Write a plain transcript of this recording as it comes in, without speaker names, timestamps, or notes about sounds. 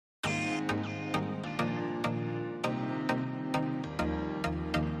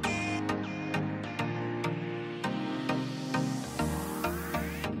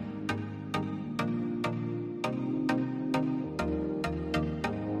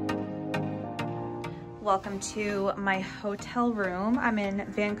Welcome to my hotel room. I'm in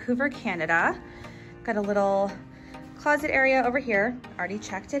Vancouver, Canada. Got a little closet area over here. Already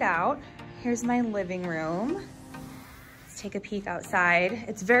checked it out. Here's my living room. Let's take a peek outside.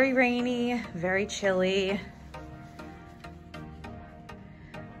 It's very rainy, very chilly.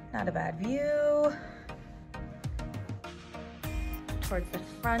 Not a bad view. Towards the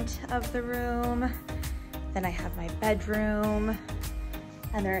front of the room. Then I have my bedroom.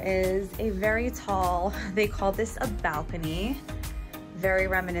 And there is a very tall, they call this a balcony. Very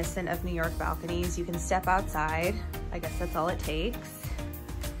reminiscent of New York balconies. You can step outside. I guess that's all it takes.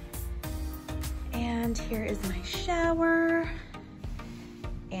 And here is my shower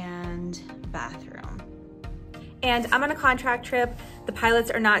and bathroom. And I'm on a contract trip. The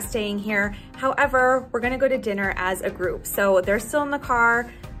pilots are not staying here. However, we're gonna go to dinner as a group. So they're still in the car.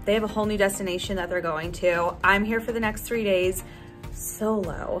 They have a whole new destination that they're going to. I'm here for the next 3 days,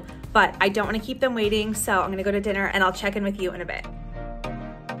 solo, but I don't wanna keep them waiting. So I'm gonna go to dinner and I'll check in with you in a bit.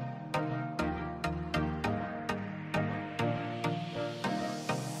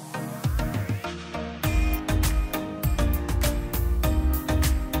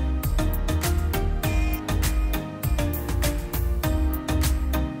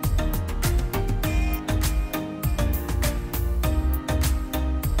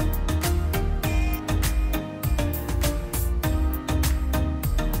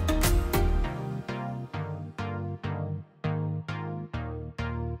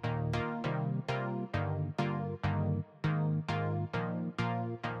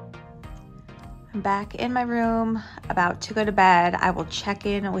 I'm back in my room, about to go to bed. I will check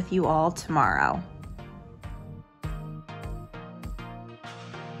in with you all tomorrow.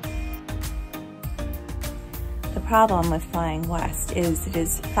 The problem with flying west is it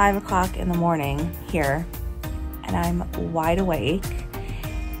is 5 o'clock in the morning here, and I'm wide awake,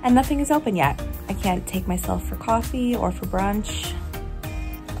 and nothing is open yet. I can't take myself for coffee or for brunch.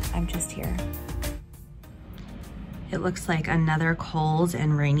 I'm just here. It looks like another cold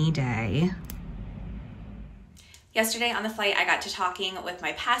and rainy day. Yesterday on the flight, I got to talking with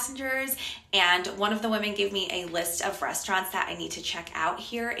my passengers, and one of the women gave me a list of restaurants that I need to check out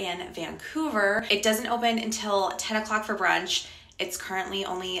here in Vancouver. It doesn't open until 10 o'clock for brunch. It's currently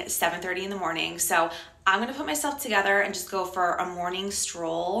only 7:30 in the morning, so I'm gonna put myself together and just go for a morning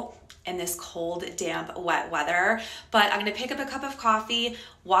stroll in this cold, damp, wet weather. But I'm gonna pick up a cup of coffee,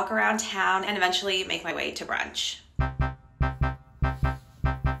 walk around town, and eventually make my way to brunch.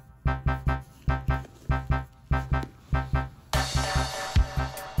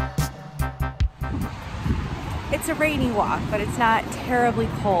 It's a rainy walk, but it's not terribly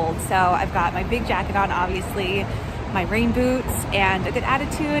cold. So I've got my big jacket on, obviously, my rain boots, and a good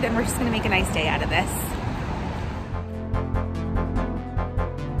attitude, and we're just gonna make a nice day out of this.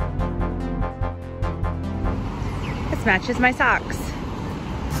 This matches my socks.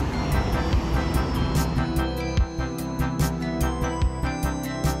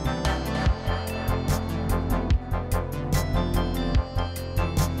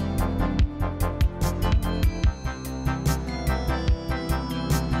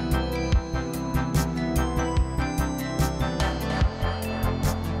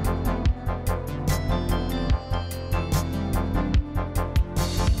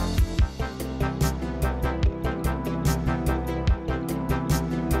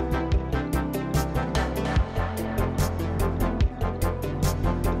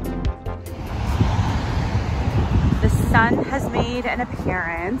 Sun has made an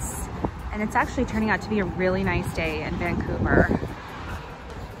appearance, and it's actually turning out to be a really nice day in Vancouver.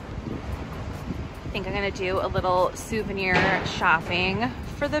 I think I'm gonna do a little souvenir shopping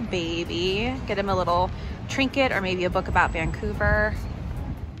for the baby, get him a little trinket or maybe a book about Vancouver.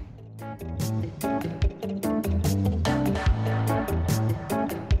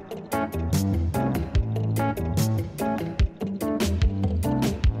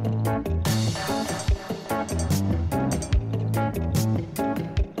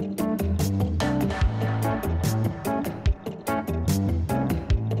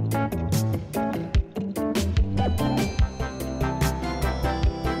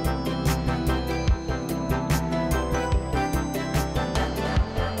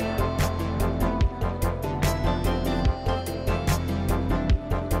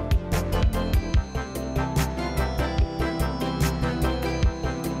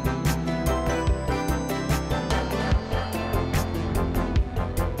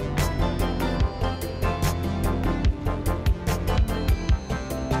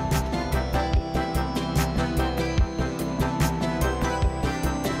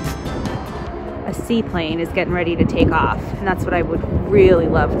 Seaplane is getting ready to take off, and that's what I would really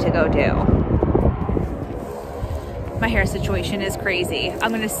love to go do. My hair situation is crazy. I'm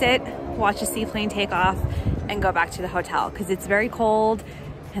gonna sit, watch a seaplane take off, and go back to the hotel because it's very cold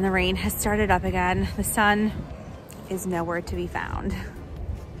and the rain has started up again. The sun is nowhere to be found.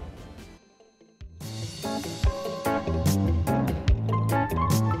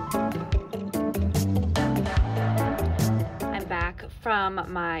 I'm back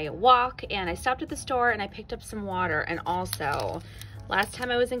from my walk and I stopped at the store and I picked up some water. And also, last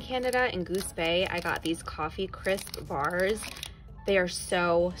time I was in Canada in Goose Bay, I got these coffee crisp bars. They are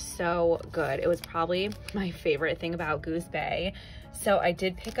so, so good. It was probably my favorite thing about Goose Bay. So I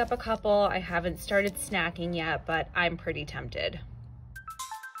did pick up a couple. I haven't started snacking yet, but I'm pretty tempted.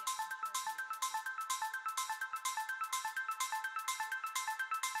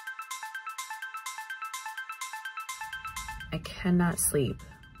 I cannot sleep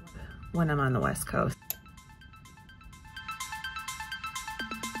when I'm on the West Coast.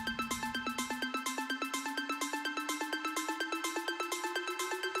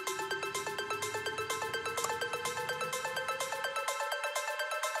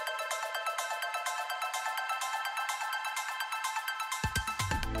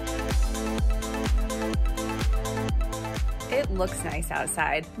 It looks nice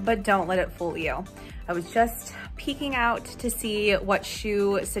outside, but don't let it fool you. I was just peeking out to see what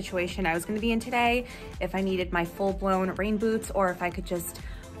shoe situation I was gonna be in today, if I needed my full-blown rain boots or if I could just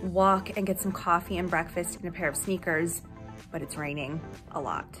walk and get some coffee and breakfast in a pair of sneakers, but it's raining a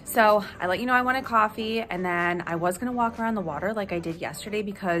lot. So I let you know I wanted coffee, and then I was gonna walk around the water like I did yesterday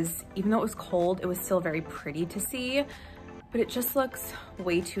because even though it was cold, it was still very pretty to see, but it just looks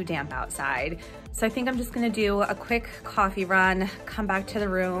way too damp outside. So I think I'm just gonna do a quick coffee run, come back to the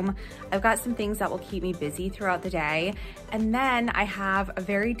room. I've got some things that will keep me busy throughout the day. And then I have a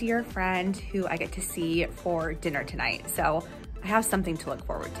very dear friend who I get to see for dinner tonight. So I have something to look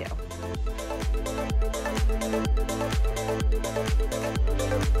forward to.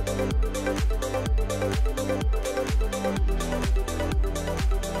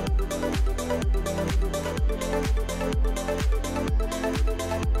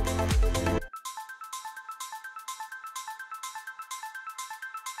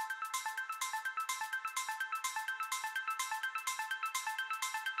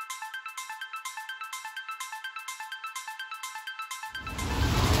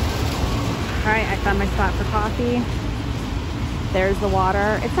 All right, I found my spot for coffee. There's the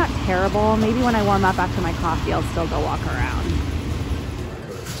water. It's not terrible. Maybe when I warm up after my coffee, I'll still go walk around.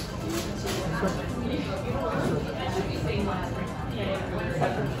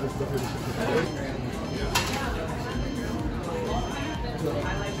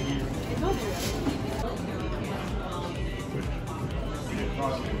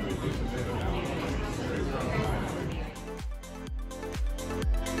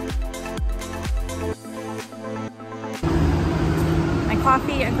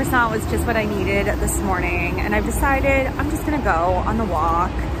 Coffee and croissant was just what I needed this morning, and I've decided I'm just gonna go on the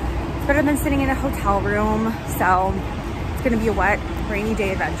walk. It's better than sitting in a hotel room, so it's gonna be a wet, rainy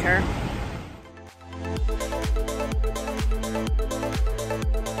day adventure.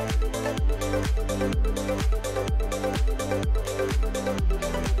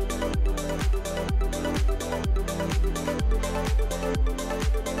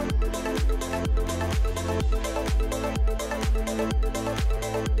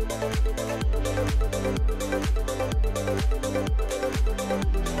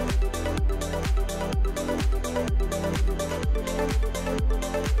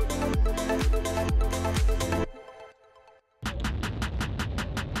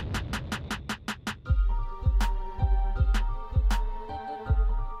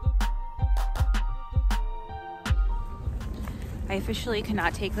 I officially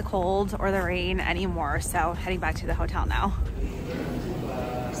cannot take the cold or the rain anymore, so heading back to the hotel now.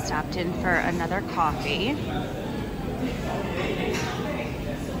 Stopped in for another coffee.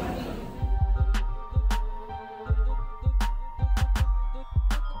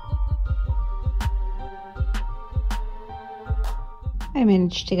 I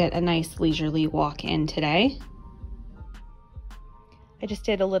managed to get a nice leisurely walk in today. I just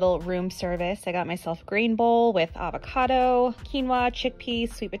did a little room service. I got myself a grain bowl with avocado, quinoa,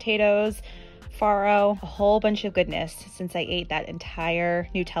 chickpeas, sweet potatoes, farro, a whole bunch of goodness since I ate that entire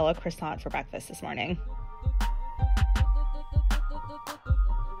Nutella croissant for breakfast this morning.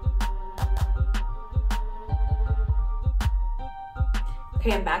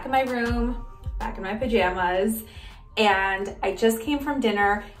 Okay, I'm back in my room, back in my pajamas, and I just came from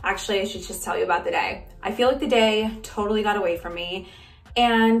dinner. Actually, I should just tell you about the day. I feel like the day totally got away from me.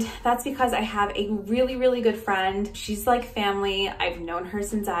 And that's because I have a really, really good friend. She's like family. I've known her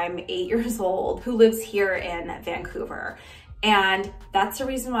since I'm 8 years old, who lives here in Vancouver. And that's the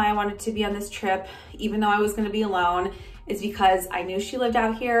reason why I wanted to be on this trip, even though I was gonna be alone, is because I knew she lived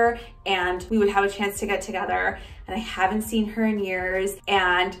out here and we would have a chance to get together. And I haven't seen her in years.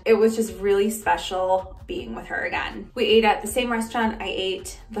 And it was just really special being with her again. We ate at the same restaurant I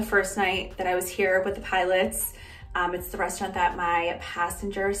ate the first night that I was here with the pilots. It's the restaurant that my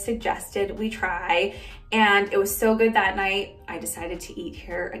passenger suggested we try. And it was so good that night, I decided to eat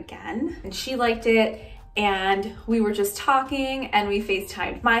here again. And she liked it. And we were just talking and we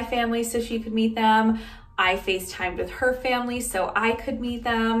FaceTimed my family so she could meet them. I FaceTimed with her family so I could meet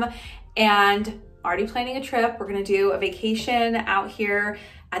them. And already planning a trip. We're gonna do a vacation out here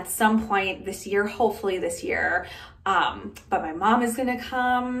at some point this year, hopefully this year. But my mom is gonna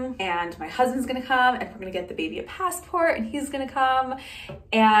come and my husband's gonna come and we're gonna get the baby a passport and he's gonna come.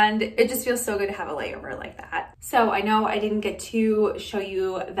 And it just feels so good to have a layover like that. So I know I didn't get to show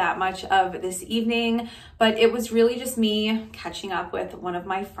you that much of this evening, but it was really just me catching up with one of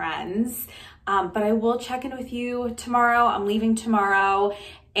my friends. But I will check in with you tomorrow. I'm leaving tomorrow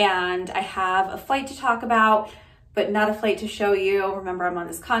and I have a flight to talk about, but not a flight to show you. Remember, I'm on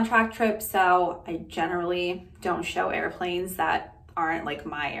this contract trip, so I generally don't show airplanes that aren't like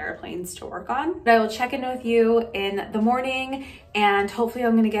my airplanes to work on. But I will check in with you in the morning and hopefully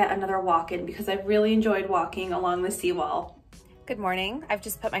I'm gonna get another walk in because I really enjoyed walking along the seawall. Good morning. I've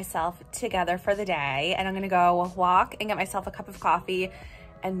just put myself together for the day and I'm gonna go walk and get myself a cup of coffee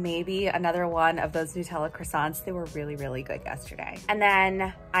and maybe another one of those Nutella croissants. They were really, really good yesterday. And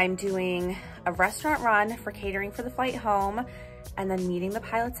then I'm doing a restaurant run for catering for the flight home and then meeting the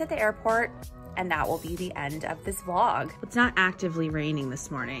pilots at the airport. And that will be the end of this vlog. It's not actively raining this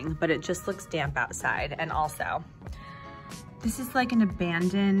morning, but it just looks damp outside. And also, this is like an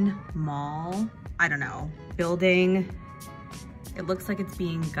abandoned mall, I don't know, building. It looks like it's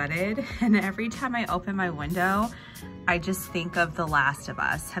being gutted. And every time I open my window, I just think of The Last of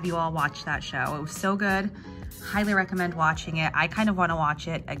Us. Have you all watched that show? It was so good. Highly recommend watching it. I kind of want to watch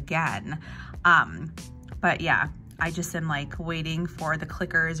it again. But yeah, I just am like waiting for the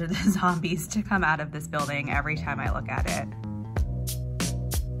clickers or the zombies to come out of this building every time I look at it.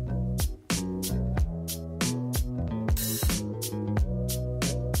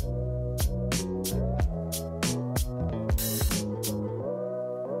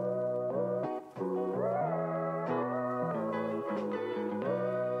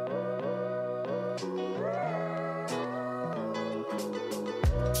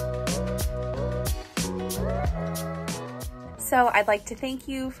 So I'd like to thank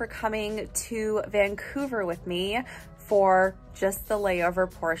you for coming to Vancouver with me for just the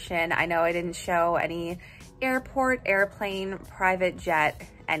layover portion. I know I didn't show any airport, airplane, private jet,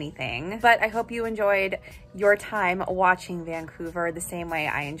 anything, but I hope you enjoyed your time watching Vancouver the same way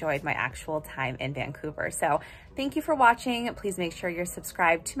I enjoyed my actual time in Vancouver. So thank you for watching. Please make sure you're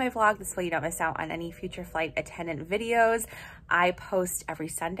subscribed to my vlog. This way you don't miss out on any future flight attendant videos. I post every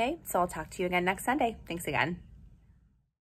Sunday, so I'll talk to you again next Sunday. Thanks again.